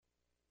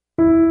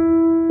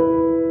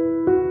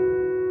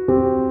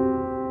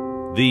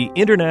The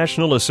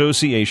International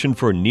Association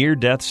for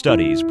Near-Death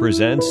Studies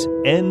presents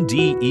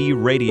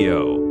NDE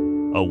Radio,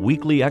 a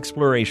weekly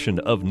exploration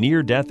of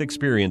near-death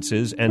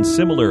experiences and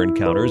similar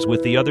encounters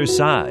with the other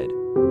side.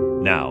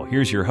 Now,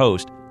 here's your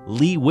host,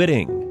 Lee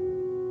Whitting.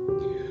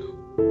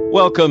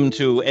 Welcome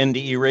to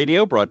NDE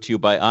Radio, brought to you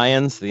by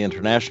IANS, the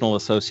International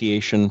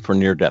Association for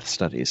Near-Death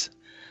Studies.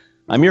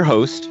 I'm your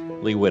host,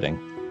 Lee Whitting.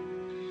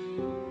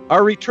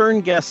 Our return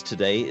guest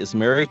today is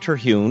Mary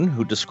Terhune,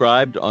 who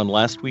described on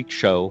last week's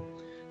show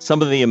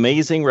some of the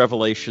amazing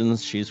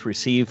revelations she's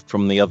received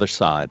from the other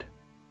side.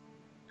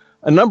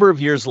 A number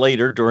of years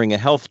later, during a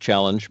health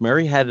challenge,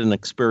 Mary had an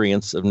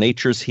experience of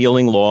nature's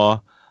healing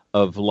law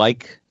of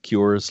like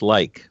cures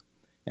like,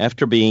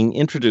 after being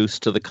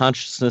introduced to the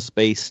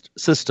consciousness-based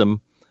system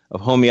of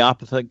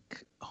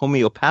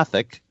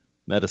homeopathic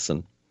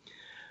medicine.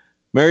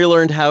 Mary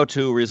learned how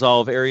to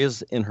resolve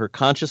areas in her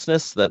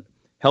consciousness that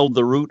held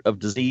the root of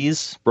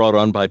disease brought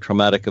on by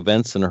traumatic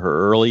events in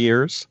her early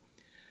years.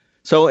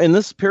 So in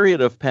this period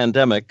of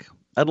pandemic,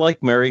 I'd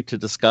like Mary to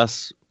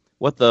discuss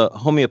what the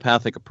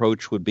homeopathic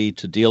approach would be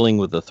to dealing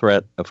with the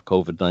threat of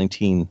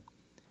COVID-19.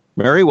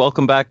 Mary,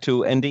 welcome back to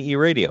NDE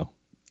Radio.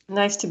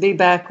 Nice to be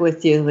back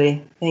with you,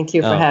 Lee. Thank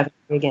you for having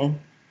me again.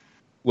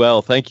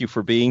 Well, thank you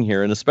for being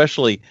here, and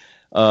especially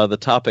the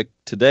topic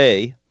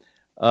today.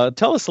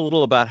 Tell us a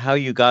little about how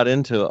you got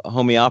into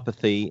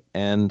homeopathy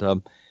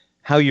and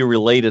how you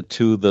relate it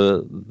to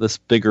this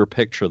bigger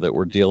picture that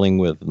we're dealing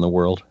with in the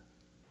world.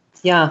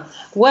 Yeah.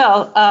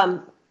 Well,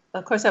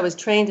 of course, I was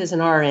trained as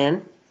an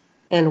RN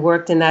and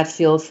worked in that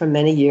field for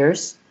many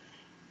years.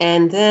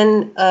 And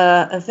then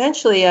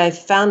eventually I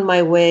found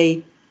my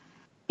way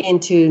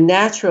into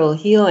natural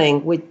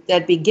healing,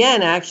 that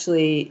began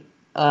actually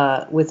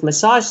with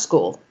massage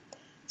school.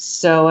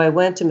 So I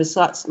went to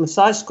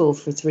massage school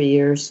for 3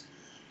 years.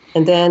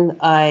 And then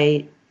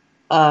I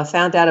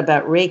found out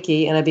about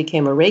Reiki, and I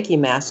became a Reiki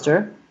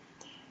master.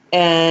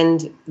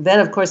 And then,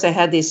 of course, I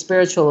had these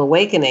spiritual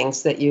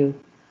awakenings that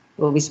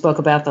we spoke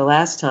about the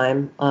last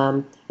time.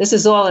 This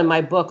is all in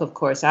my book, of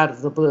course, Out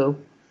of the Blue,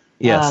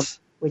 yes,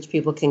 which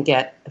people can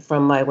get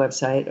from my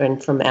website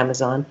and from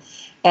Amazon.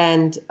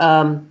 And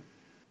in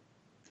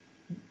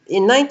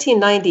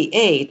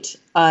 1998,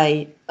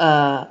 I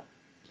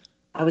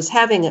was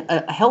having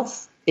a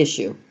health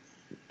issue,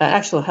 an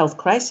actual health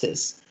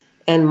crisis,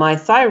 and my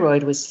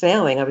thyroid was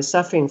failing. I was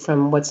suffering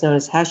from what's known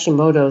as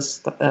Hashimoto's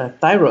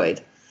thyroid,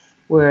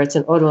 where it's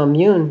an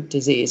autoimmune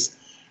disease,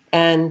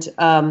 and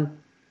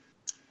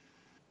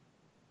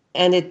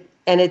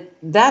at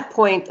that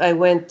point, I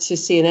went to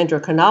see an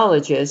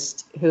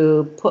endocrinologist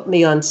who put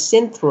me on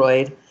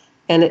Synthroid,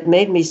 and it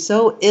made me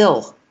so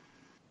ill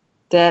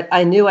that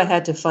I knew I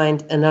had to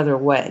find another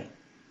way.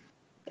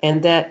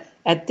 And that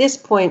at this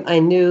point, I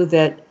knew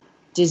that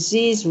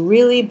disease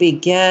really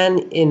began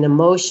in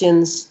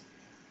emotions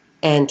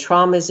and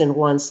traumas in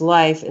one's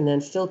life and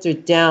then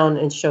filtered down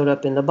and showed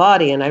up in the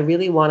body. And I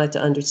really wanted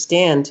to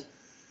understand,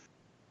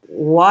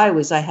 why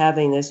was I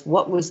having this?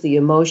 What was the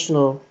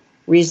emotional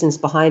reasons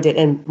behind it?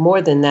 And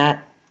more than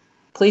that,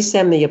 please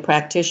send me a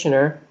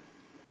practitioner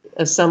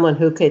of someone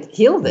who could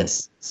heal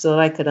this so that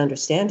I could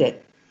understand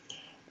it.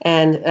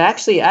 And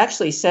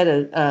actually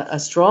said a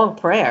strong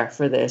prayer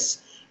for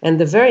this. And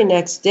the very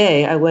next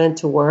day I went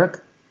to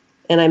work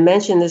and I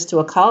mentioned this to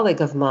a colleague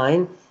of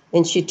mine,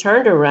 and she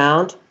turned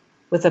around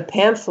with a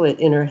pamphlet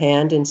in her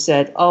hand and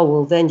said, "Oh,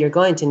 well, then you're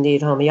going to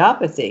need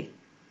homeopathy."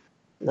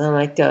 And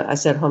I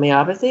said,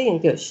 "Homeopathy?"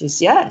 And she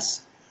goes,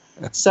 "Yes."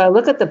 So I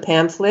look at the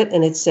pamphlet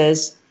and it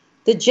says,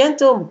 "The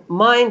Gentle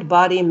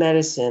Mind-Body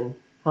Medicine,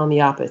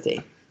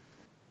 Homeopathy."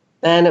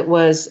 And it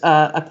was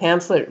a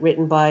pamphlet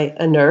written by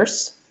a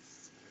nurse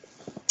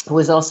who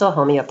was also a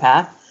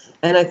homeopath.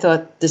 And I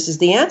thought, this is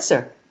the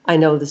answer. I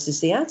know this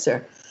is the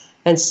answer.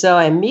 And so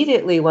I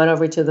immediately went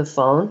over to the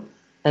phone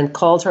and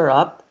called her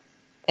up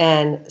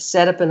and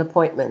set up an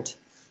appointment.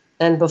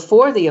 And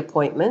before the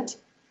appointment,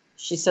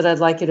 she said, "I'd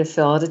like you to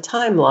fill out a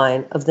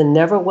timeline of the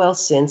never well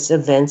since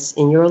events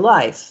in your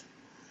life,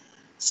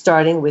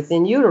 starting with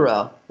in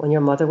utero, when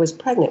your mother was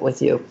pregnant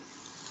with you."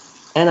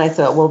 And I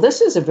thought, well,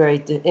 this is a very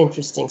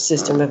interesting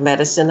system of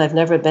medicine. I've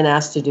never been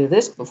asked to do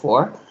this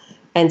before.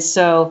 And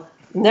so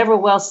never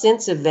well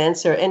since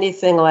events or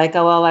anything like,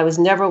 "Oh, well, I was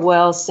never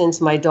well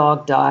since my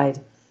dog died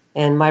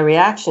and my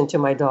reaction to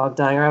my dog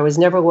dying," or "I was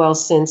never well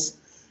since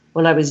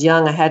when I was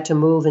young, I had to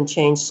move and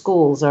change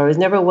schools," or "I was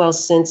never well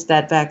since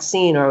that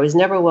vaccine," or "I was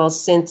never well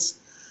since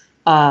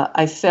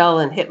I fell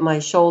and hit my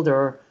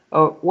shoulder,"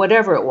 or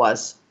whatever it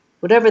was.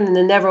 Whatever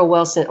the never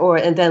well since,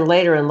 and then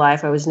later in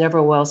life, "I was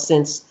never well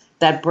since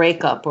that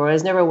breakup," or "I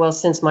was never well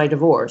since my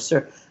divorce."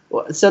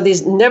 So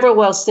these never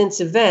well since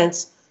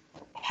events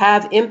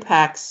have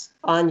impacts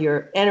on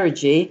your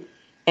energy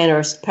and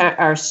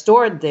are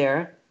stored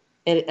there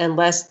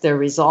unless they're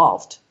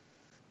resolved.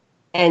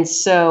 And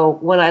so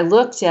when I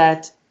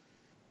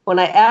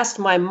asked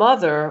my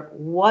mother,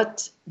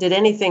 did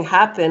anything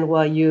happen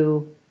while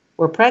you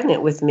were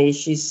pregnant with me?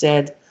 She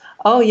said,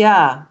 "Oh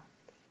yeah,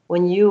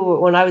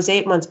 when I was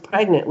 8 months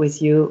pregnant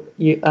with you,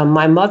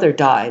 my mother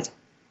died."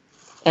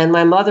 And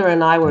my mother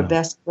and I were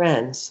best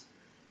friends.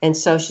 And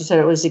so she said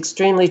it was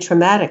extremely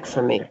traumatic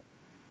for me.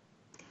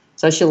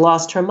 So she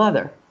lost her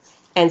mother.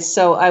 And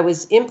so I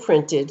was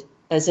imprinted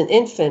as an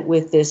infant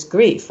with this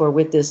grief or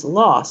with this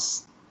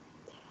loss.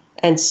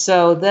 And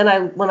so then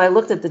when I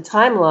looked at the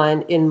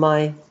timeline in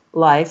my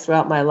life,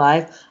 throughout my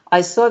life,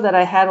 I saw that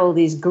I had all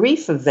these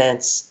grief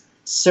events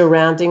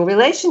surrounding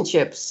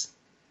relationships,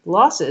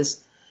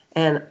 losses.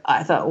 And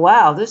I thought,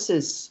 wow, this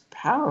is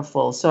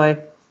powerful. So I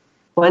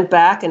went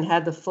back and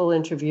had the full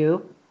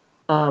interview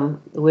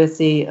with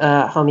the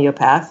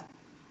homeopath.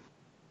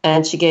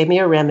 And she gave me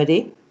a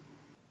remedy.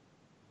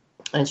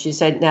 And she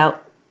said, now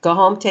go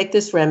home, take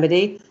this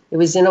remedy. It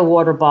was in a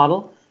water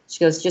bottle. She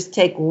goes, just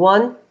take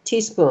 1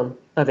 teaspoon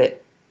of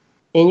it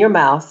in your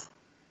mouth,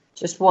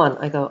 just 1.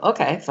 I go,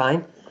 okay,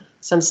 fine.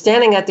 So I'm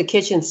standing at the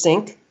kitchen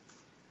sink,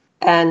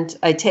 and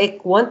I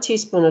take 1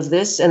 teaspoon of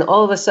this, and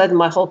all of a sudden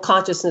my whole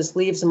consciousness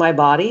leaves my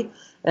body,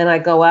 and I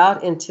go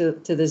out into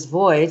this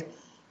void,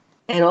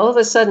 and all of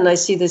a sudden I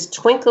see this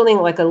twinkling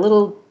like a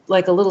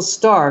little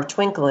star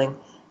twinkling,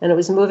 and it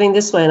was moving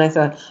this way, and I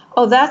thought,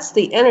 oh, that's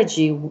the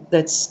energy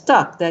that's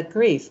stuck, that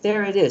grief.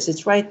 There it is.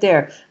 It's right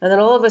there. And then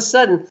all of a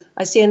sudden,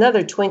 I see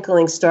another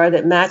twinkling star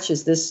that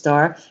matches this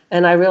star,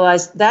 and I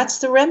realized that's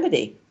the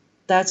remedy.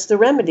 That's the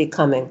remedy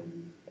coming.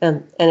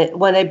 And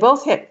when they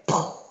both hit,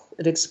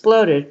 it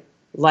exploded.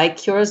 Like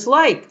cures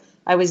like.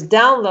 I was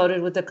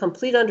downloaded with a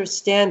complete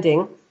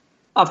understanding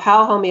of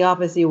how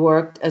homeopathy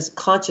worked as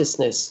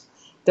consciousness,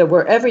 that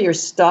wherever you're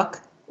stuck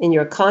in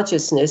your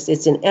consciousness,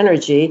 it's an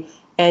energy,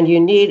 and you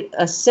need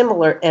a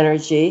similar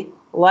energy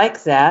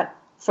like that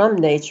from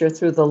nature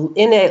through the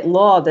innate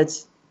law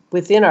that's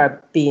within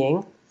our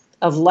being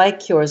of like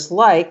cures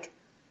like,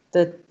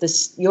 that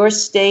your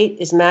state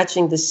is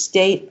matching the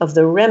state of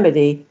the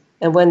remedy,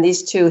 and when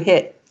these two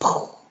hit,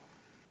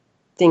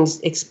 things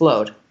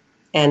explode,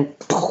 and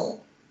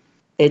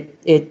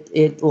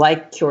it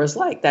like cures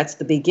like. That's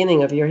the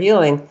beginning of your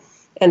healing.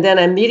 And then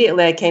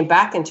immediately I came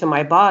back into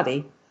my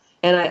body,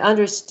 and I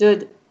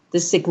understood the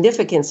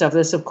significance of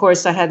this. Of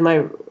course, I had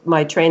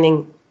my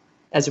training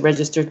as a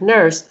registered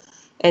nurse,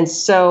 and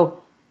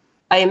so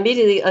I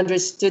immediately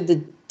understood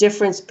the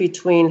difference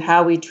between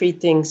how we treat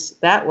things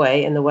that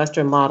way in the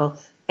Western model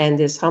and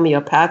this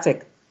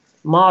homeopathic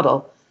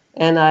model.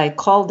 And I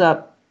called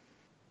up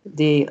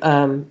the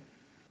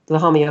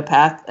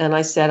homeopath, and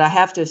I said, I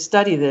have to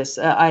study this.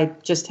 I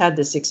just had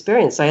this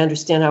experience. I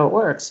understand how it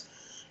works.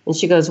 And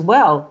she goes,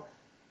 well,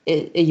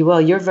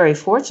 you're very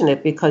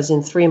fortunate, because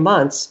in 3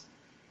 months,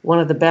 one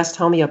of the best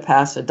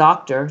homeopaths, a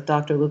doctor,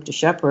 Dr. Luc de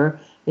Schepper,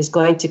 is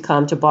going to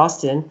come to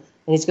Boston,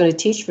 and he's going to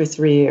teach for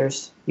 3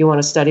 years. You want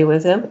to study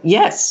with him?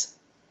 Yes.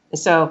 And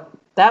so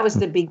that was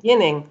the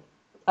beginning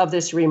of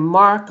this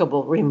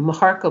remarkable,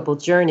 remarkable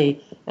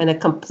journey and a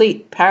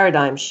complete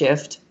paradigm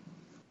shift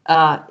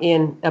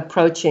in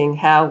approaching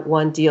how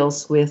one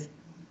deals with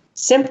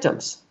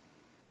symptoms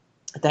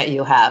that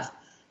you have.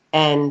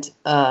 And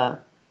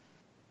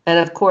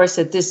of course,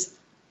 at this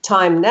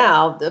time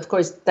now, of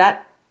course,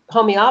 that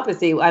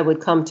homeopathy, I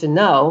would come to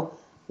know,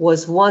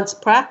 was once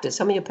practiced.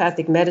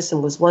 Homeopathic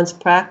medicine was once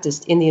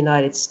practiced in the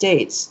United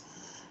States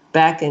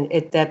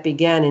that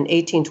began in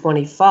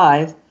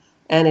 1825,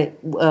 and it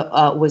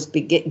was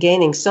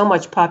gaining so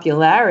much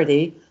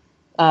popularity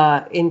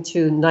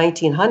into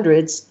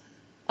 1900s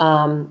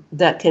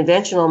that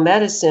conventional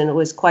medicine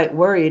was quite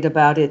worried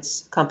about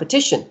its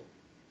competition,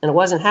 and it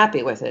wasn't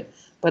happy with it.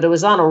 But it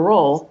was on a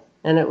roll,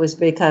 and it was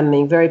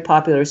becoming very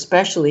popular,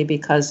 especially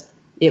because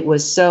it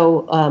was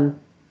so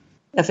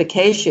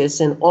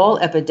efficacious in all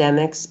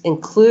epidemics,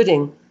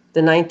 including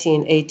the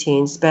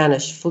 1918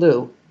 Spanish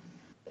flu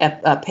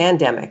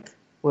pandemic,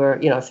 where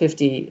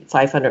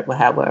 500,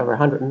 however,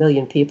 100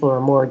 million people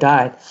or more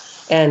died.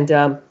 And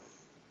at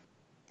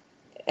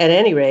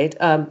any rate,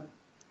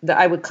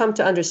 I would come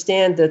to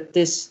understand that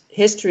this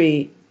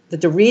history,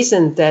 that the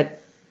reason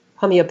that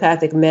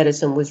homeopathic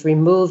medicine was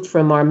removed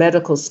from our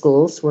medical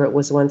schools, where it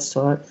was once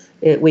taught,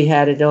 we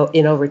had it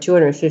in over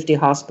 250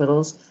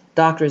 hospitals,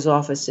 doctors'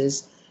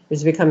 offices. It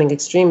was becoming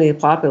extremely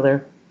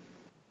popular.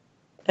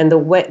 And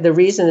the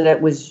reason that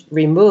it was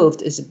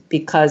removed is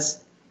because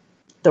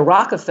the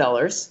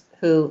Rockefeller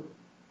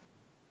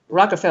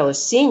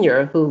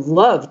Sr., who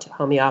loved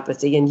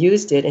homeopathy and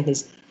used it,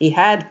 and he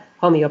had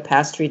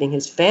homeopaths treating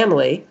his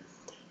family,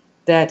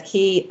 that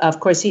he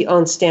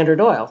owned Standard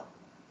Oil.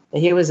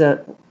 And he was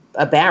a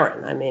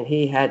baron. I mean,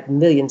 he had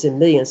millions and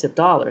millions of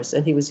dollars,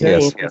 and he was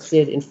very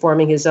interested in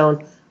forming his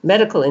own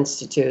medical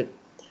institute.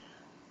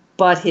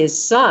 But his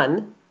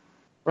son,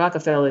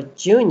 Rockefeller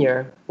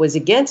Jr., was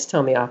against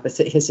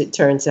homeopathy, as it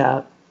turns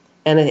out.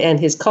 And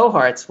his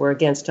cohorts were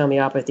against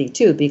homeopathy,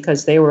 too,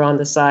 because they were on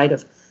the side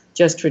of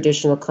just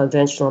traditional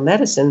conventional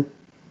medicine.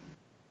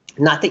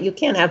 Not that you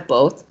can't have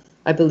both.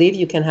 I believe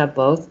you can have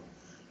both,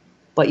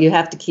 but you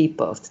have to keep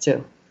both,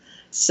 too.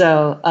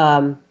 So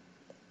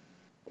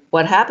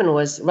what happened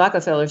was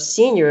Rockefeller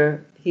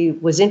Sr., he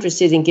was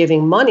interested in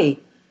giving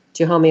money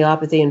to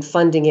homeopathy and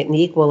funding it in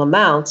equal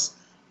amounts,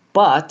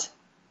 but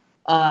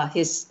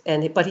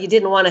but he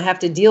didn't want to have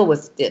to deal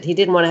with it. He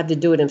didn't want to have to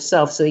do it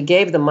himself, so he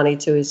gave the money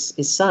to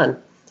his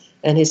son,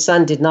 and his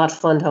son did not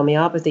fund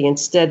homeopathy.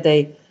 Instead,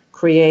 they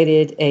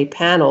created a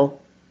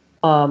panel,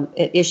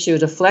 it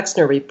issued a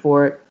Flexner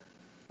report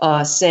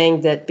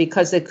saying that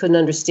because they couldn't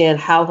understand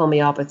how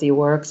homeopathy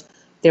works,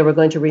 they were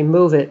going to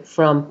remove it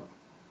from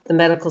the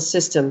medical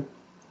system.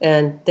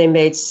 And they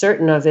made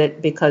certain of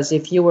it because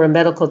if you were a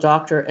medical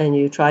doctor and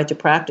you tried to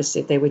practice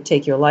it, they would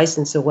take your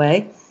license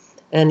away.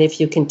 And if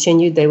you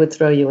continued, they would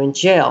throw you in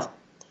jail.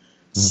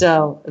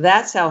 So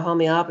that's how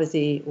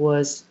homeopathy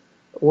was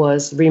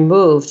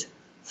removed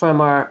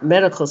from our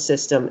medical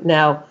system.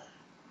 Now,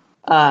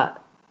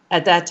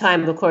 at that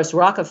time, of course,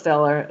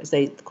 Rockefeller,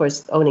 of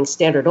course, owning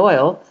Standard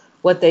Oil,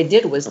 what they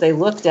did was they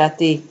looked at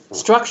the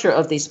structure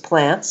of these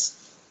plants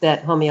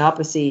that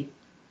homeopathy.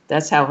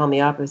 That's how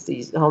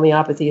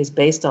homeopathy is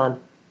based on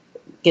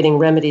getting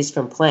remedies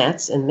from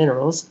plants and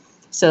minerals.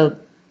 So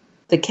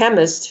the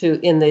chemist who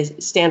in the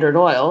Standard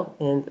Oil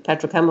in the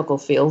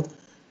petrochemical field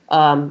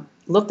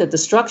looked at the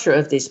structure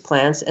of these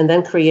plants and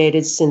then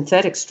created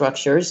synthetic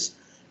structures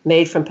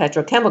made from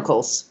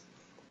petrochemicals.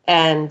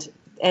 And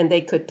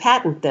they could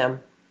patent them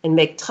and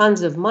make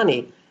tons of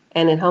money.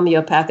 And in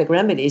homeopathic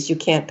remedies, you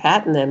can't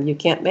patent them. You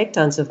can't make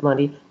tons of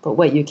money. But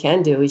what you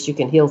can do is you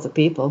can heal the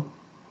people.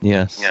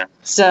 Yes. Yeah.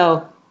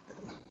 So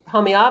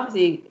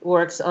homeopathy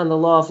works on the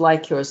law of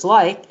like cures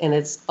like, and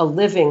it's a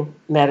living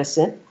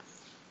medicine.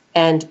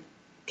 And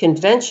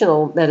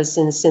conventional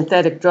medicine,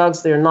 synthetic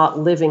drugs, they're not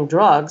living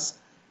drugs.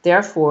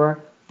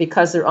 Therefore,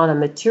 because they're on a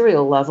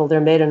material level,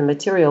 they're made on a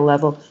material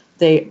level,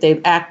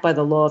 they act by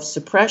the law of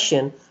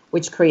suppression,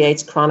 which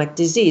creates chronic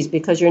disease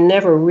because you're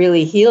never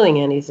really healing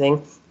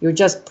anything. You're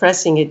just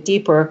pressing it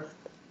deeper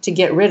to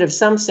get rid of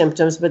some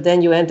symptoms, but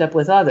then you end up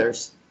with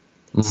others.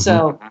 Mm-hmm.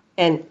 So,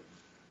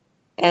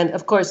 and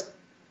of course,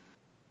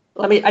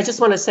 I just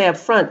want to say up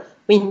front,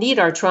 we need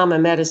our trauma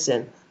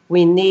medicine.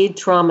 We need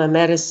trauma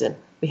medicine.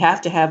 We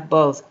have to have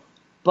both.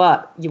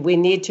 But we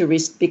need to,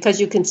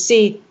 because you can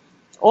see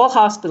all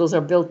hospitals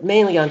are built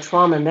mainly on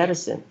trauma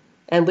medicine,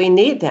 and we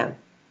need them.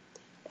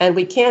 And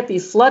we can't be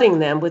flooding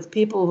them with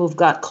people who've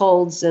got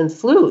colds and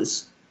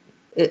flus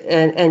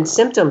and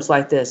symptoms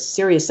like this,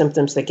 serious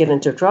symptoms that get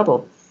into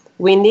trouble.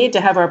 We need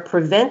to have our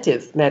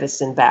preventive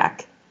medicine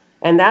back.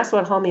 And that's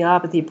what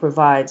homeopathy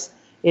provides.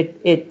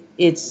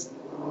 It's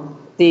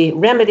the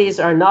remedies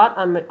are not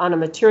on a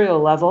material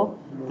level.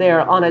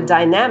 They're on a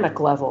dynamic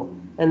level.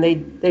 And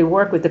they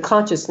work with the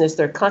consciousness.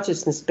 They're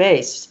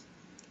consciousness-based.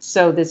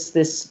 So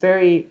this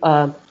very,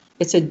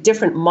 it's a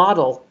different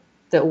model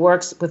that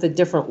works with a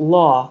different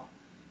law.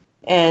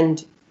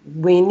 And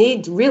we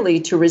need really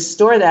to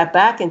restore that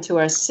back into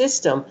our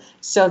system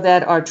so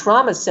that our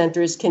trauma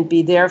centers can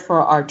be there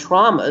for our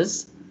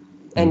traumas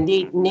and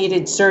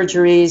needed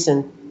surgeries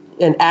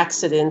and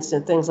accidents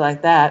and things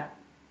like that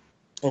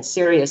and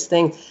serious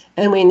things.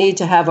 And we need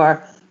to have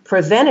our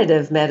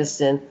preventative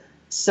medicine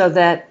so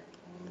that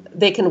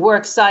they can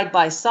work side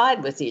by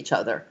side with each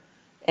other.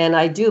 And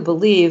I do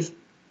believe,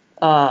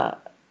 as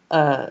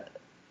I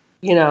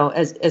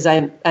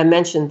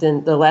mentioned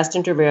in the last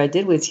interview I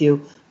did with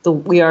you,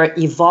 we are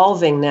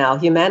evolving now.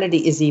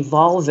 Humanity is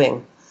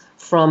evolving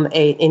from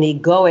an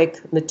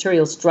egoic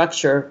material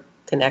structure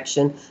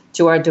connection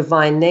to our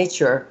divine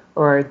nature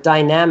or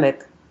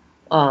dynamic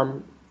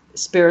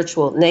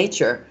spiritual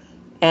nature.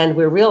 And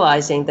we're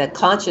realizing that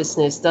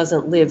consciousness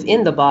doesn't live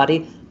in the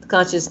body.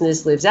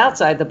 Consciousness lives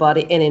outside the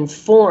body and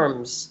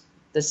informs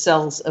the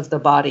cells of the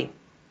body.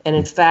 And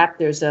in fact,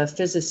 there's a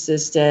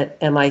physicist at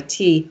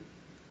MIT,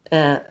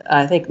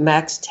 I think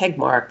Max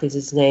Tegmark is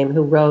his name,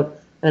 who wrote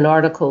an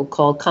article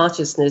called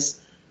 "Consciousness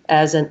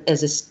as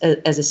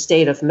another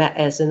state of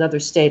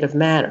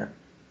matter."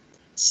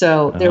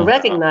 So they're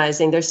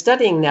recognizing, they're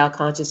studying now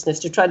consciousness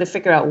to try to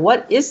figure out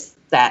what is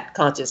that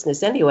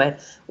consciousness anyway.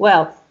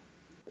 Well,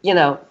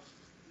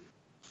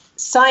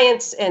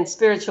 science and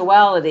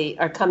spirituality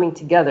are coming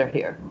together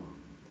here,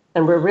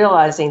 and we're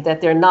realizing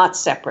that they're not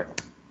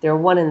separate; they're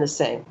one and the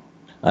same.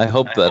 I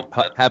hope that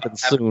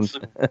happens soon.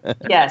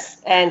 Yes,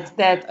 and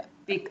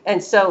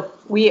so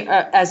we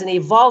are, as an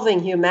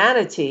evolving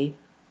humanity,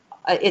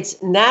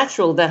 it's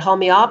natural that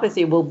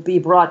homeopathy will be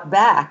brought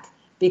back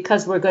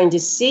because we're going to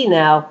see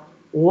now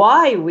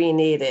why we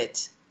need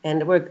it.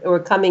 And we're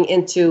coming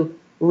into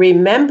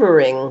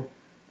remembering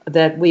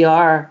that we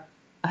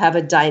have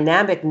a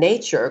dynamic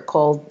nature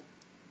called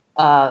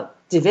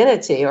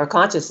divinity or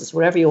consciousness,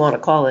 whatever you want to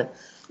call it.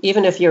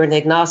 Even if you're an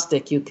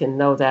agnostic, you can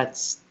know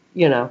that's,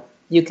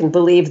 you can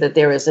believe that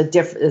there is a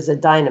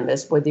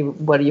dynamis,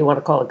 whether you want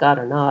to call it God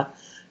or not.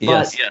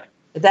 Yes.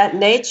 But that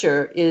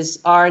nature is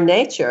our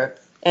nature,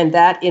 and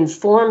that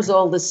informs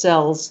all the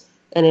cells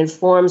and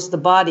informs the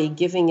body,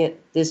 giving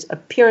it this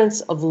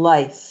appearance of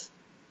life.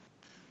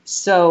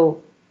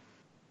 So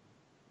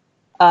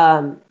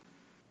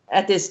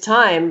at this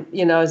time,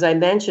 as I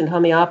mentioned,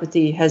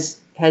 homeopathy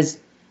has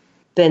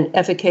been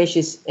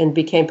efficacious and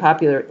became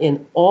popular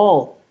in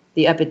all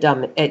the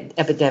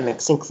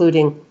epidemics,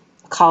 including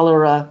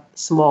cholera,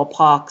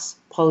 smallpox,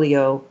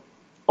 polio,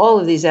 all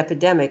of these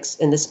epidemics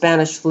in the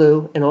Spanish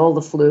flu and all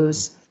the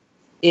flus.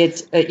 In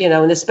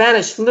the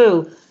Spanish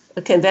flu,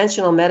 the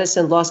conventional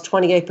medicine lost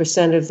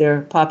 28% of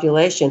their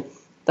population.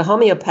 The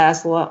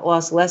homeopaths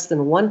lost less than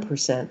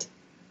 1%.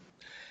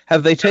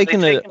 Have they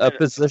taken a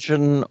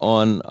position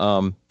on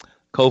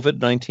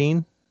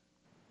COVID-19?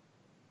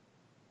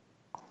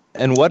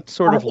 And what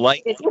sort of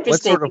like?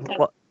 What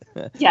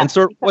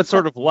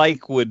sort of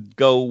like would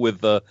go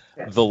with the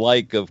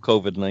like of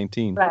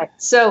COVID-19? Right.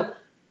 So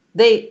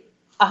a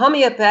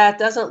homeopath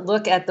doesn't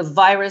look at the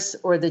virus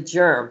or the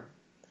germ.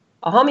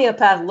 A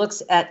homeopath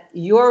looks at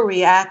your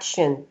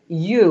reaction,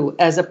 you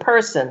as a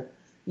person,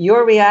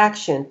 your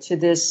reaction to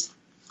this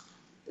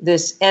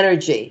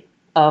energy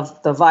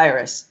of the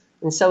virus.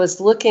 And so it's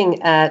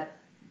looking at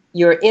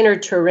your inner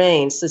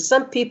terrain. So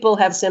some people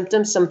have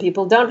symptoms, some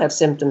people don't have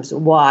symptoms.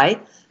 Why?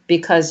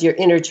 Because your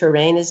inner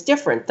terrain is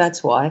different.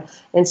 That's why.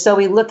 And so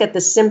we look at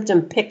the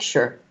symptom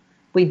picture.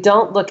 We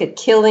don't look at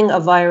killing a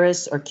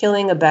virus or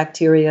killing a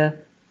bacteria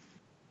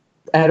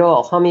at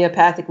all.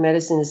 Homeopathic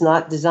medicine is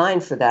not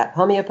designed for that.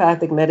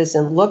 Homeopathic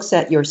medicine looks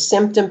at your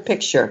symptom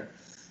picture,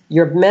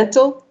 your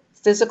mental,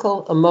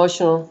 physical,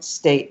 emotional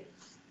state.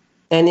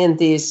 And in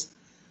these,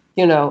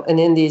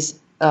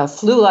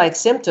 flu-like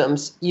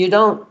symptoms, you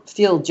don't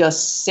feel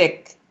just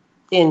sick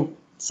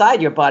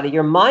inside your body.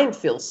 Your mind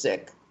feels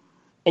sick.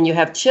 And you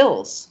have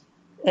chills,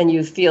 and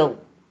you feel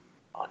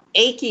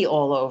achy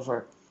all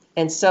over.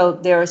 And so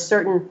there are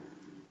certain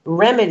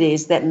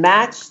remedies that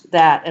match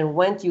that, and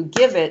when you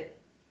give it,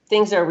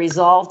 things are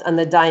resolved on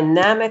the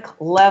dynamic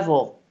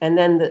level, and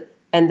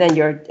then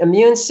your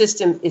immune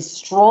system is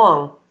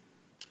strong,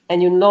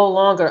 and you no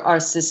longer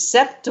are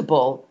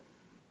susceptible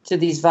to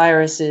these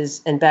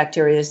viruses and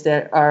bacteria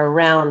that are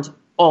around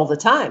all the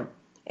time.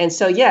 And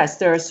so, yes,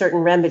 there are certain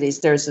remedies.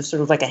 There's a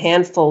sort of like a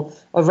handful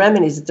of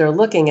remedies that they're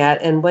looking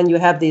at. And when you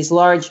have these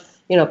large,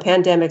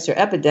 pandemics or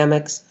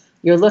epidemics,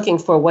 you're looking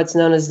for what's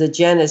known as the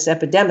genus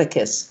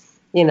epidemicus,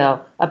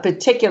 a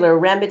particular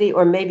remedy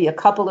or maybe a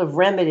couple of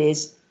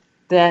remedies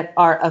that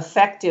are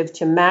effective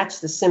to match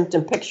the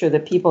symptom picture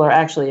that people are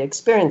actually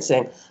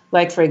experiencing.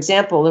 Like, for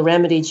example, the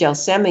remedy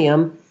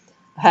gelsemium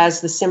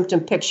has the symptom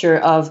picture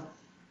of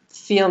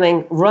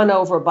feeling run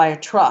over by a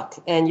truck,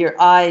 and your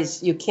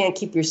eyes, you can't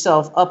keep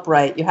yourself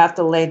upright. You have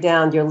to lay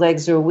down. Your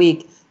legs are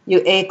weak.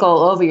 You ache all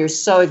over. You're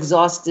so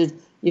exhausted.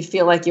 You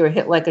feel like you're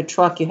hit like a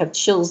truck. You have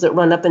chills that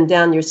run up and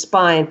down your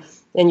spine,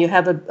 and you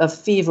have a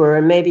fever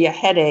or maybe a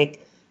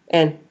headache.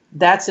 And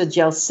that's a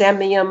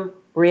gelsemium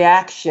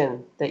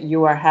reaction that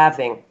you are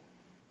having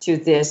to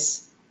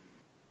this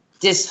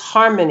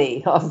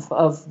disharmony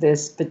of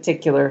this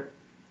particular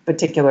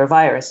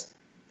virus.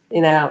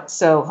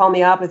 So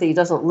homeopathy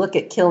doesn't look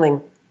at killing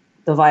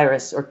the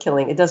virus or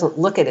killing. It doesn't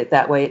look at it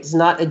that way. It's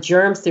not a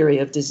germ theory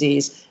of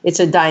disease. It's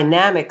a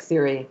dynamic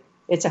theory.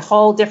 It's a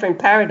whole different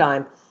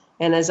paradigm.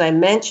 And as I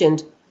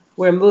mentioned,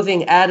 we're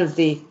moving out of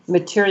the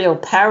material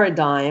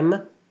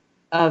paradigm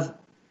of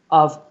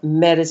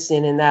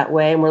medicine in that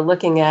way, and we're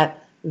looking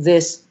at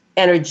this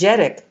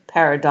energetic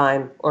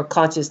paradigm or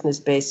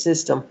consciousness-based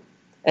system.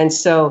 And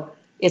so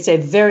it's a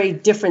very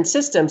different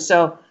system.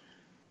 So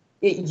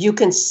you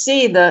can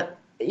see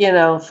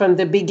from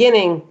the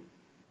beginning,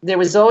 there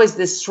was always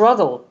this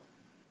struggle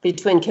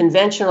between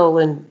conventional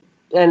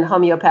and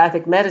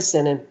homeopathic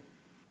medicine. And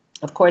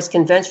of course,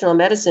 conventional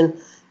medicine,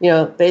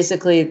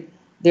 basically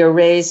they're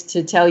raised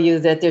to tell you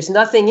that there's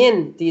nothing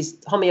in these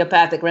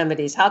homeopathic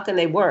remedies. How can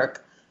they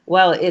work?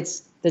 Well,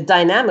 it's the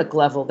dynamic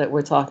level that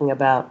we're talking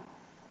about.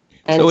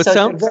 And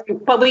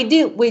but we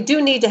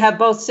do need to have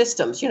both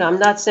systems. I'm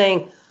not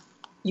saying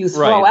you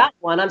throw out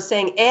one. I'm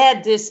saying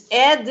add this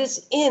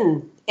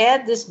in,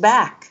 add this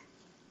back.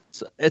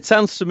 It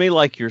sounds to me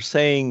like you're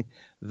saying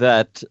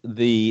that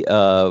the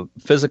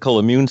physical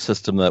immune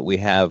system that we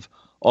have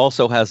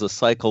also has a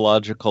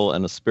psychological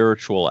and a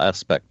spiritual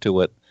aspect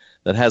to it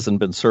that hasn't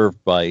been served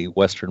by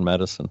Western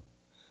medicine.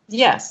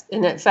 Yes.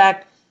 And in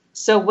fact,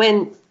 so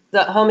when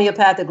the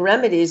homeopathic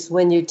remedies,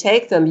 when you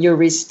take them, you're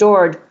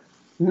restored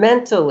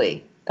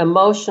mentally,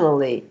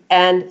 emotionally,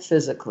 and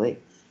physically.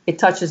 It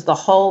touches the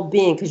whole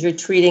being because you're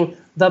treating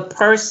the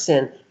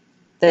person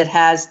that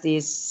has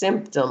these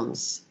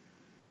symptoms,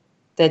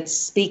 that's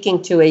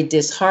speaking to a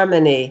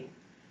disharmony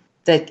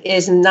that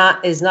is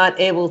not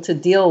able to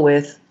deal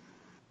with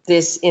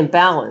this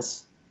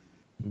imbalance.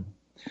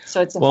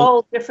 So it's a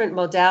whole different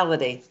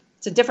modality.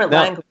 It's a different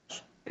language.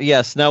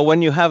 Yes. Now,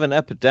 when you have an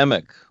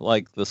epidemic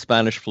like the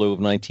Spanish flu of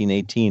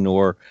 1918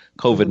 or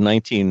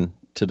COVID-19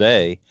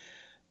 today,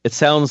 it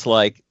sounds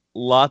like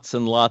lots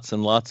and lots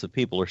and lots of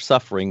people are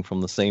suffering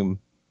from the same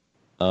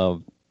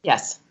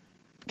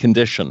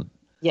condition.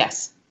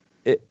 Yes.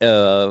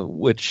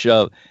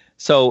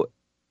 So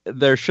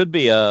there should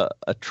be a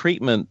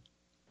treatment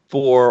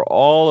for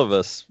all of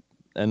us.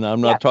 And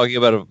I'm not talking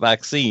about a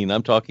vaccine.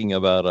 I'm talking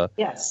about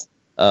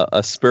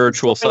a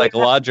spiritual,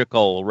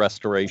 psychological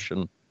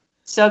restoration.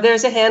 So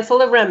there's a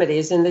handful of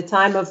remedies. In the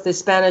time of the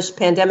Spanish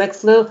pandemic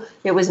flu,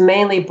 it was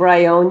mainly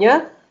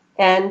bryonia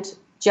and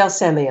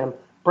gelsemium.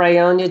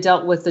 Bryonia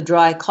dealt with the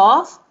dry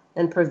cough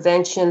and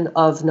prevention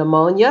of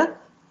pneumonia,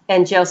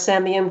 and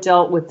gelsemium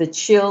dealt with the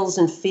chills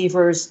and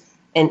fevers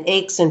and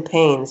aches and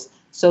pains.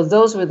 So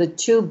those were the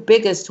two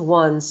biggest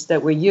ones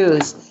that were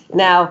used.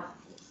 Now,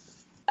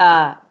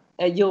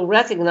 you'll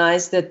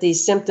recognize that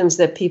these symptoms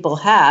that people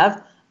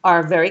have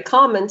are very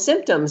common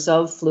symptoms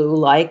of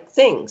flu-like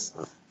things.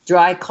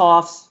 Dry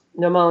coughs,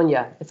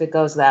 pneumonia, if it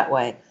goes that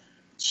way.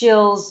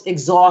 Chills,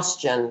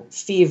 exhaustion,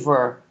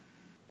 fever.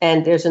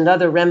 And there's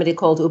another remedy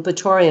called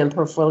Eupatorium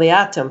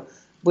perfoliatum,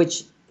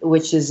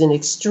 which is an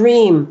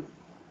extreme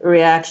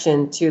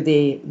reaction to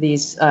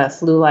these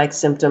flu-like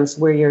symptoms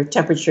where your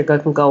temperature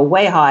can go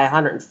way high,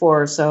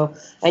 104 or so,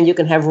 and you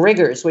can have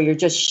rigors where you're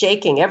just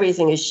shaking.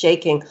 Everything is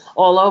shaking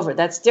all over.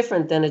 That's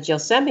different than a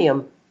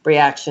gelsemium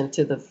reaction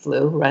to the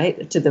flu,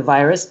 right, to the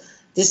virus.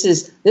 This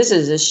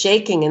is a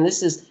shaking, and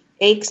this is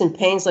aches and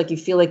pains like you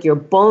feel like your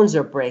bones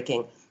are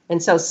breaking.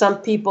 And so some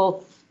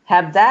people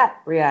have that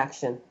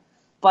reaction.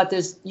 But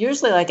there's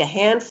usually like a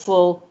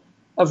handful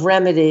of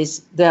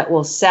remedies that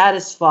will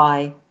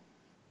satisfy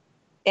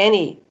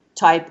any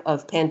type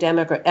of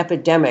pandemic or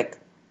epidemic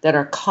that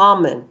are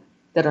common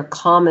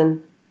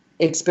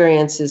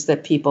experiences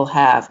that people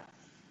have.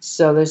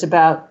 So there's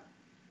about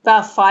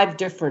 5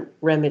 different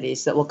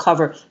remedies that will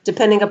cover,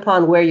 depending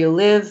upon where you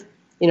live,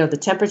 the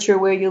temperature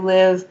where you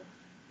live,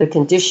 the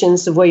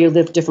conditions of where you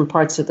live, different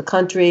parts of the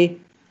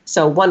country.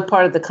 So one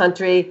part of the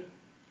country,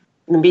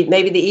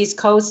 maybe the East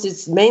Coast,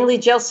 it's mainly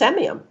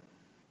gelsemium.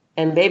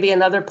 And maybe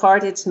another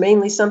part, it's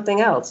mainly something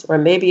else. Or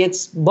maybe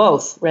it's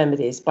both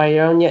remedies,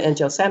 Bryonia and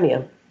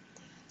gelsemium.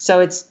 So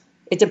it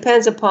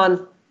depends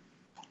upon,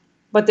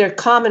 but they're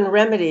common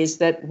remedies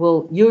that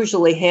will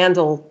usually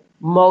handle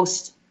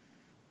most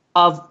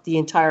of the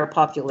entire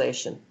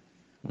population.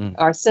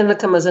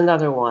 Arsenicum is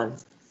another one,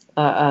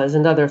 is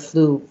another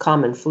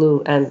common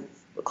flu and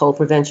cold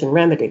prevention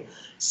remedy.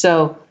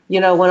 So,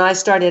 when I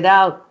started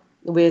out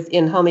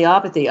in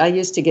homeopathy, I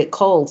used to get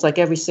colds like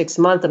every 6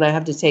 months, and I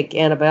have to take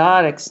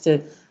antibiotics to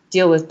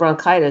deal with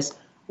bronchitis.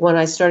 When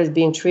I started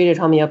being treated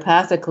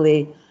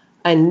homeopathically,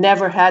 I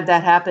never had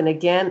that happen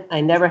again.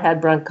 I never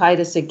had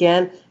bronchitis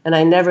again, and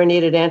I never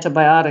needed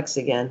antibiotics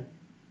again.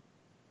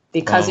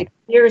 Because It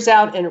clears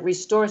out and it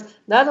restores.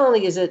 Not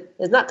only is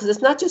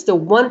it's not just a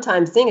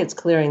one-time thing it's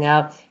clearing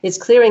out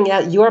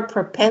your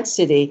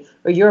propensity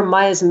or your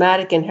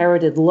miasmatic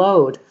inherited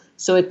load.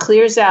 So it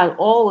clears out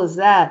all of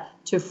that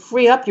to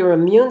free up your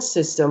immune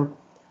system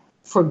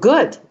for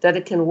good, that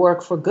it can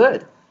work for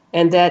good.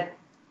 And that,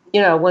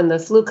 when the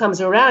flu comes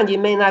around, you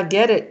may not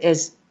get it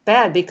as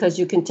bad because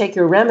you can take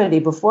your remedy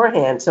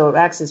beforehand. So it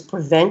acts as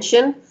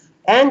prevention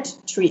and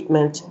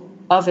treatment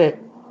of it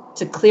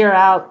to clear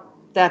out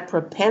that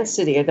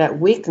propensity or that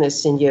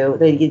weakness in you,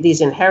 these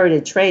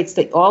inherited traits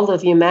that all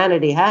of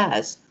humanity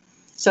has.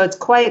 So it's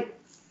quite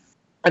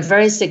a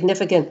very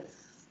significant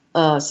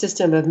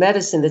system of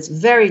medicine that's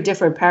very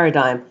different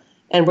paradigm.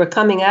 And we're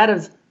coming out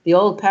of the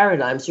old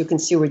paradigms. You can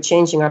see we're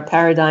changing our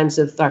paradigms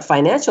of our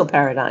financial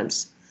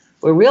paradigms.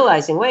 We're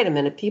realizing, wait a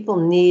minute, people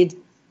need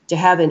to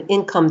have an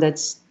income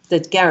that's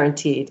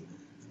guaranteed.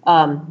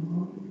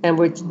 And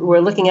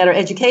we're looking at our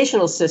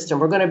educational system.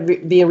 We're going to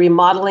be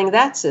remodeling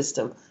that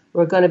system.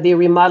 We're going to be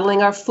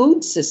remodeling our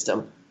food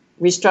system,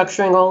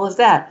 restructuring all of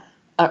that.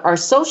 Our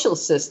social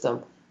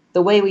system,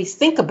 the way we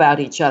think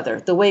about each other,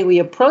 the way we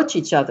approach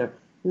each other,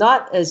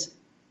 not as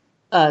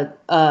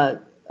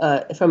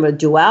from a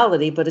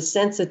duality, but a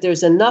sense that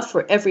there's enough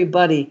for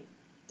everybody.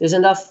 There's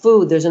enough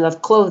food, there's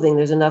enough clothing,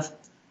 there's enough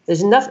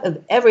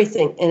of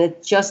everything. And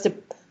it just,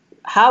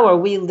 how are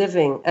we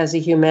living as a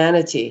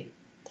humanity?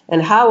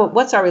 And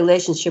what's our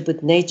relationship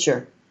with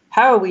nature?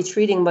 How are we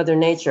treating Mother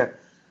Nature?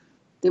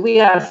 We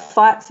have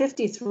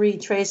 53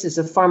 traces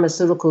of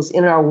pharmaceuticals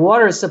in our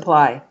water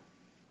supply.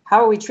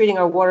 How are we treating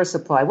our water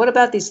supply? What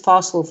about these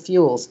fossil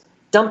fuels?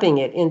 Dumping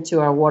it into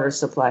our water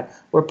supply.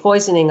 We're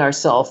poisoning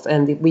ourselves,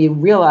 and we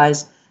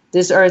realize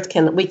this earth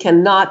we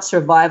cannot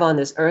survive on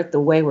this earth the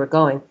way we're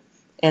going.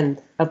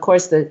 And of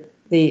course,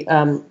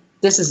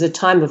 this is a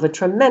time of a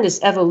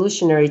tremendous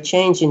evolutionary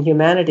change in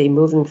humanity,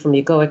 moving from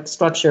egoic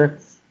structure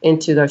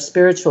into their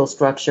spiritual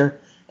structure,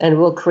 and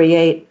will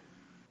create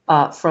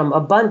from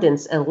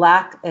abundance and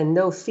lack and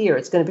no fear.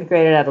 It's going to be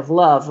created out of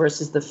love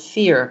versus the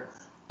fear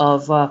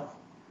of the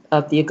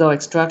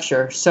egoic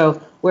structure.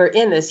 So we're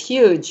in this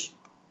huge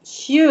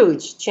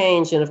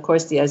change. And of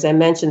course, as I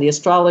mentioned, the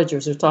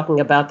astrologers are talking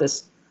about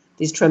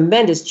these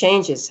tremendous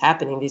changes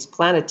happening, these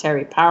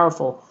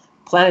powerful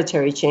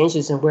planetary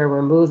changes in where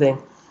we're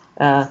moving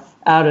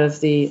out of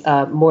the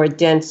more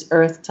dense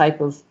earth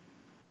type of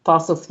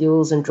fossil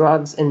fuels and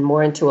drugs and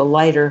more into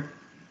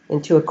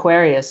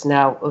Aquarius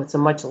now. It's a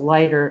much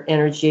lighter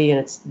energy, and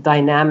it's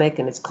dynamic,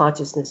 and it's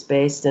consciousness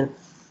based, and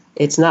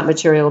it's not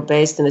material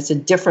based, and it's a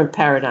different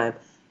paradigm.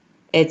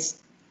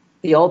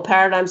 The old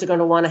paradigms are going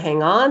to want to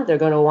hang on. They're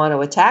going to want to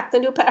attack the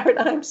new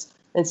paradigms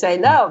and say,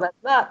 no,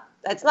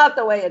 that's not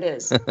the way it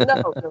is.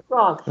 No, you're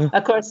wrong.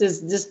 Of course, there's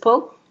this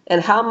pull,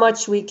 and how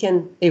much we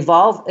can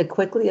evolve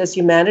quickly as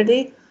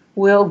humanity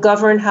will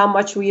govern how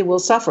much we will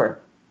suffer,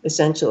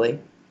 essentially.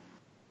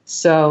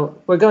 So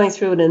we're going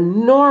through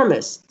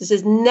this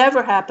has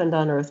never happened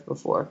on Earth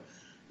before.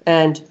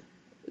 And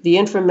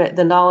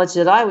the knowledge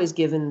that I was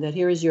given, that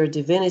here is your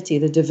divinity,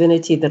 the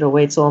divinity that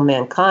awaits all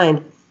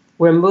mankind,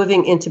 we're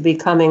moving into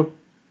becoming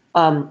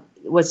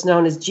what's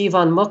known as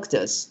Jivan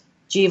Muktas.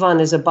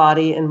 Jivan is a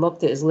body and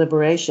Mukta is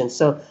liberation.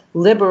 So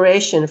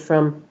liberation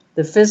from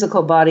the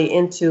physical body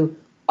into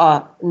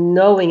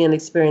knowing and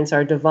experience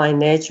our divine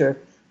nature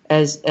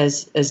as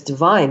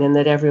divine, and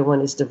that everyone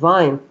is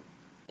divine,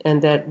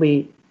 and that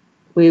we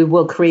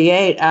will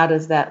create out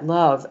of that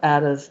love,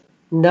 out of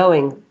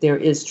knowing there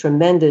is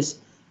tremendous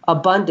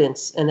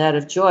abundance and out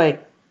of joy.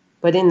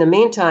 But in the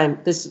meantime,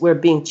 we're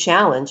being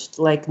challenged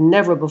like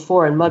never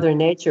before, and Mother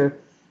Nature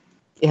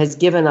has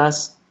given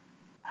us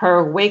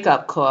her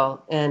wake-up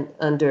call, and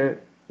under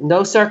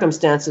no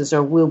circumstances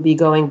or we'll be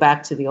going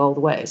back to the old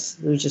ways.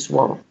 We just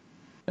won't.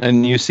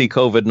 And you see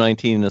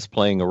COVID-19 as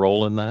playing a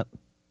role in that?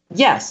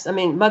 Yes. I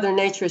mean, Mother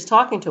Nature is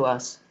talking to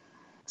us,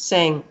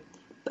 saying,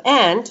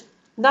 and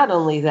not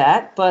only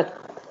that, but,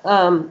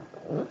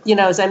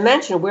 as I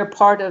mentioned, we're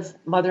part of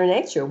Mother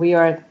Nature. We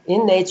are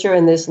in nature,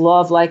 and this law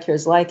of like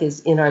here's like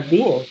is in our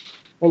being.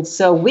 And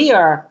so we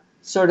are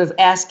sort of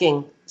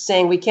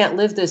saying we can't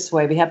live this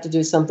way. We have to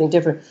do something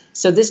different.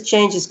 So this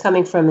change is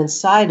coming from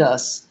inside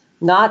us.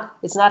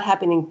 It's not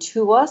happening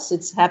to us.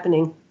 It's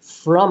happening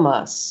from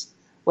us,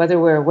 whether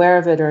we're aware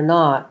of it or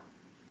not.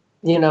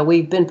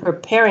 We've been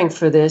preparing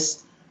for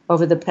this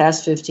over the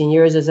past 15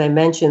 years, as I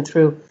mentioned,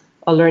 through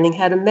learning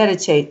how to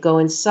meditate, go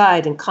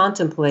inside and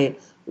contemplate,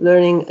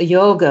 learning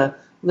yoga,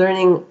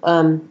 learning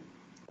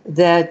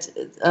that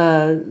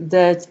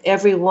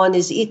everyone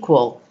is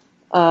equal.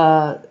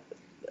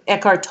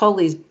 Eckhart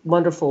Tolle's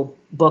wonderful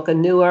book, A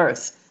New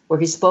Earth, where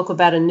he spoke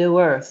about a new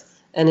earth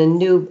and a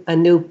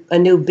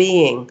new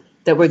being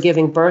that we're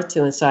giving birth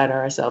to inside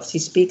ourselves. He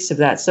speaks of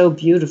that so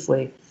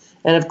beautifully.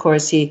 And of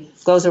course, he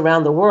goes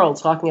around the world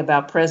talking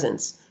about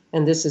presence.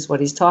 And this is what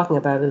he's talking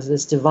about, is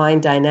this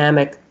divine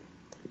dynamic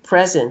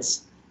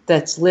presence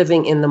that's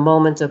living in the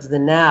moment of the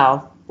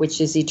now, which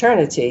is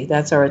eternity.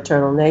 That's our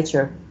eternal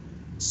nature.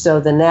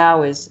 So the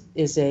now is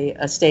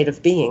a state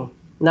of being,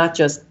 not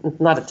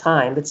a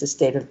time. It's a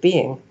state of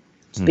being.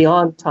 It's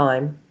beyond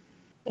time,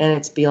 and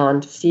it's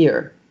beyond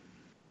fear.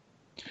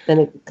 Then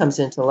it comes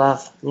into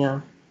love.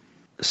 Yeah.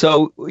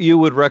 So you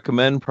would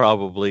recommend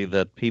probably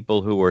that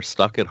people who are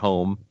stuck at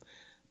home,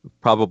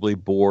 probably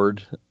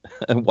bored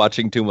and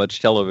watching too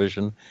much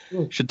television,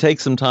 should take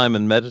some time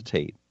and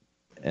meditate.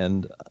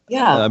 And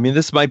I mean,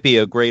 this might be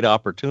a great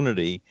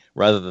opportunity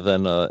rather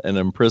than an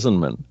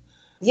imprisonment.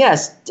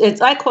 Yes,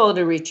 I call it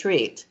a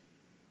retreat.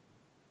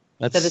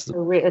 That's a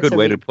good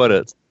way to put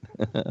it.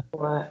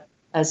 Or,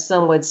 as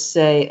some would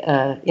say,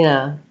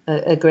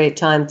 a great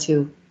time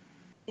to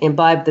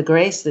imbibe the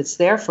grace that's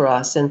there for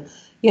us. And,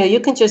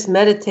 you can just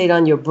meditate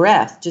on your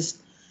breath. Just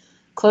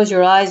close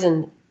your eyes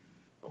and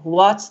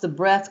watch the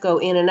breath go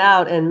in and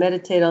out, and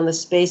meditate on the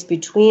space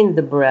between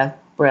the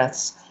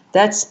breaths.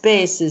 That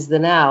space is the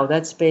now.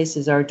 That space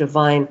is our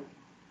divine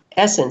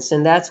essence.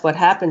 And that's what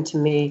happened to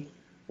me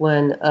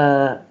when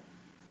I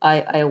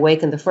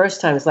awakened the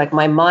first time. It's like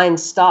my mind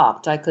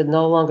stopped. I could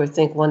no longer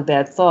think one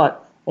bad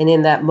thought. And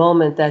in that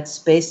moment, that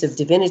space of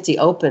divinity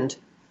opened.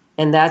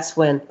 And that's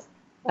when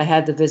I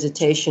had the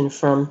visitation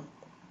from,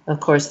 of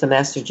course, the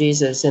Master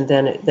Jesus. And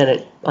then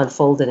it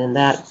unfolded in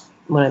that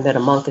when I met a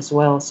monk as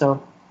well.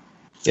 So,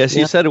 yes,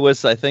 you said it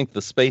was, I think,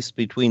 the space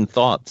between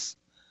thoughts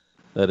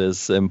that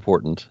is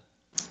important.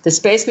 The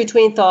space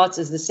between thoughts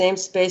is the same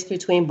space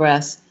between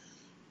breaths.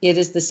 It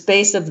is the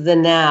space of the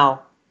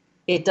now.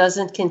 It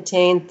doesn't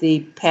contain the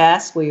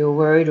past where you're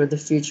worried or the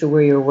future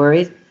where you're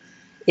worried.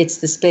 It's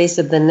the space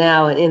of the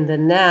now. And in the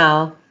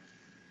now,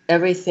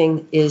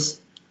 everything is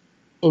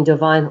in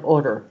divine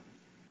order.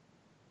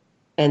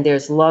 And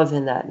there's love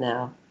in that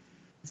now.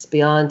 It's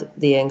beyond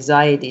the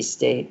anxiety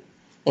state.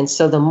 And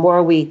so the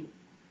more we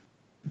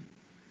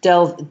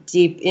delve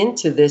deep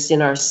into this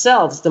in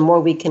ourselves, the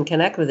more we can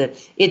connect with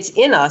it. It's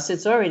in us.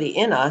 It's already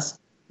in us.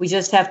 We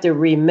just have to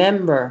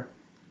remember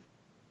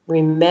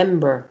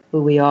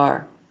who we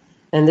are.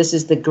 And this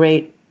is the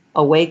great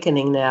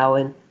awakening now.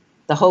 And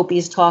the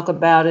Hopis talk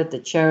about it. The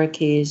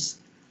Cherokees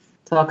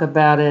talk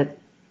about it.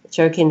 The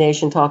Cherokee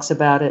Nation talks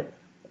about it.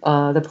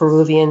 The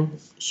Peruvian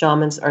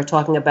shamans are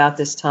talking about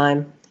this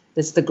time.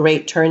 It's the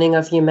great turning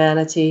of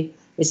humanity.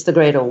 It's the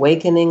great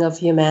awakening of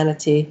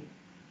humanity.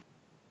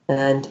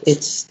 And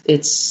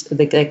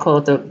they call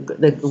it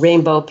the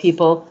rainbow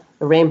people,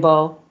 the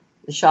rainbow,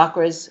 the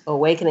chakras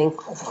awakening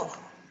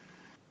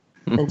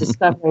and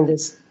discovering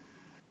this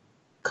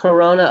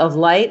corona of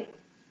light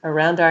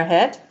around our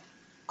head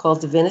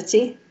called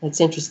divinity. It's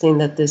interesting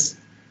that this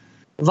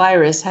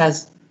virus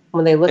has,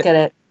 when they look at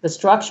it, the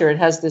structure, it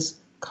has this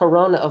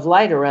corona of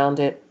light around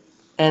it.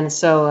 And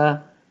so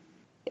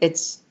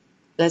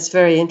that's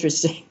very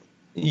interesting.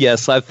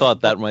 Yes, I've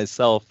thought that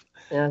myself.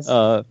 Yes.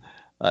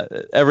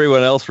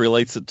 Everyone else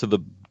relates it to the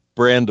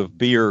brand of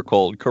beer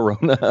called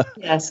Corona.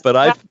 Yes, but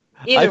I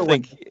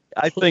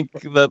think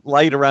that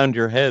light around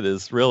your head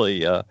is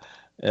really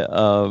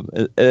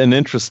an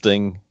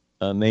interesting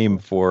name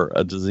for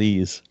a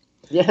disease.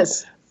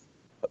 Yes.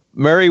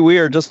 Mary, we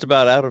are just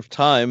about out of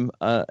time,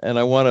 and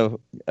I want to,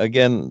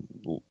 again,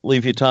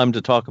 leave you time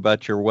to talk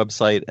about your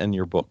website and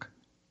your book.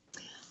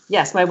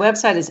 Yes, my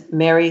website is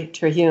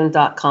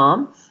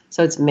maryterhune.com.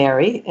 So it's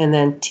Mary, and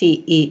then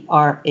TERHUNE.com.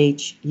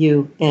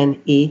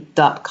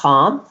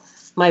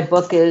 My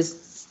book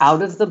is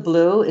Out of the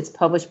Blue. It's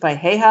published by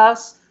Hay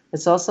House.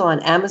 It's also on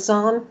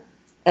Amazon.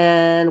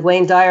 And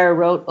Wayne Dyer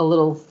wrote a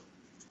little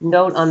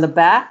note on the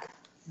back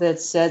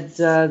that said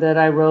that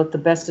I wrote the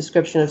best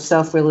description of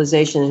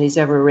self-realization that he's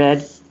ever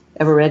read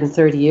in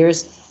 30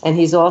 years. And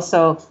he's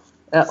also,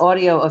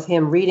 audio of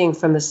him reading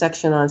from the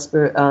section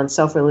on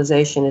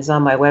self-realization is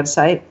on my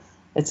website.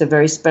 It's a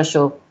very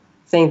special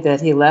thing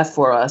that he left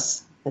for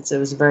us. It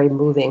was very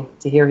moving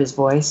to hear his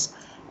voice.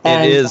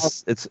 And, it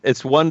is.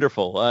 It's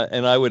wonderful.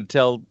 And I would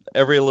tell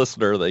every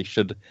listener they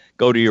should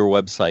go to your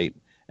website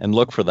and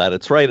look for that.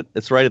 It's right at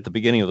the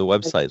beginning of the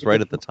website. It's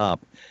right at the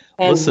top.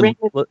 And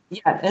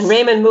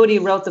Raymond Moody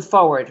wrote the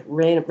foreword.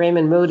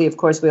 Raymond Moody, of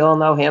course, we all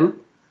know him.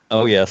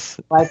 Oh, yes.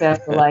 Life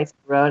After Life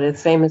wrote it.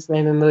 Famous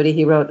Raymond Moody.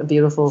 He wrote a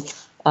beautiful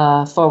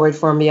foreword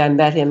for me. I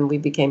met him. We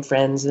became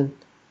friends. And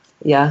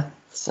yeah.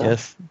 So.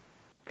 Yes.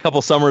 A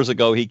couple summers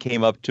ago, he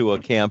came up to a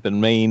camp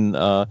in Maine,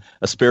 a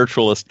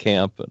spiritualist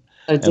camp,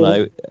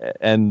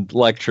 and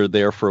lectured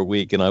there for a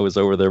week. And I was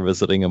over there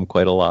visiting him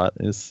quite a lot.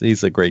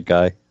 He's a great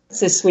guy.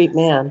 He's a sweet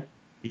man.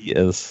 He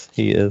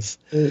is.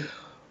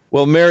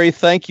 Well, Mary,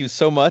 thank you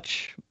so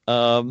much.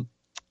 I'm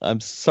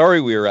sorry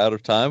we are out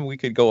of time. We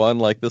could go on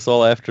like this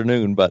all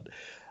afternoon, but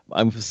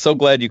I'm so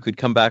glad you could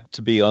come back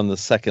to be on the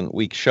second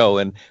week show.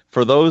 And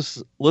for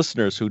those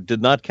listeners who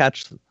did not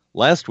catch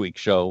last week's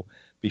show,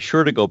 be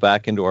sure to go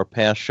back into our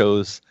past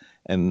shows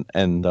and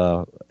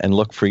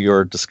look for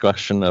your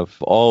discussion of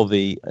all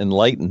the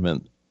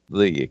enlightenment,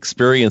 the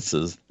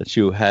experiences that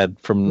you had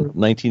from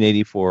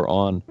 1984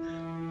 on.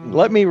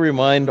 Let me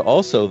remind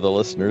also the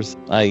listeners,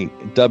 I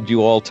dubbed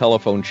you all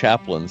telephone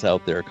chaplains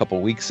out there a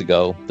couple weeks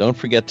ago. Don't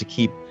forget to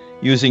keep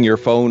using your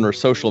phone or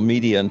social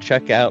media and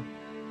check out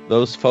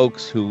those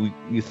folks who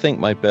you think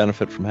might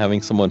benefit from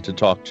having someone to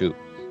talk to.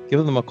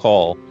 Give them a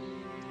call.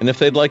 And if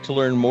they'd like to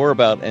learn more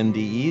about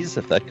NDEs,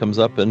 if that comes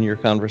up in your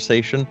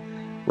conversation,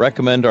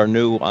 recommend our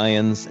new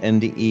IANS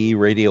NDE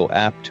radio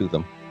app to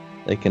them.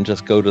 They can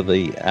just go to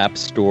the App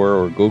Store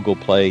or Google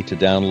Play to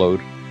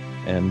download,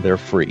 and they're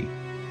free.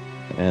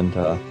 And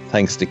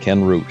thanks to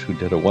Ken Root, who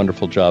did a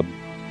wonderful job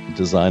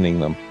designing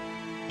them.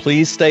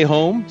 Please stay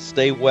home,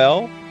 stay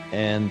well,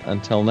 and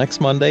until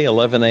next Monday,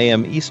 11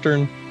 a.m.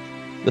 Eastern,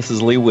 this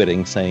is Lee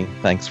Witting saying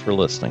thanks for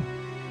listening.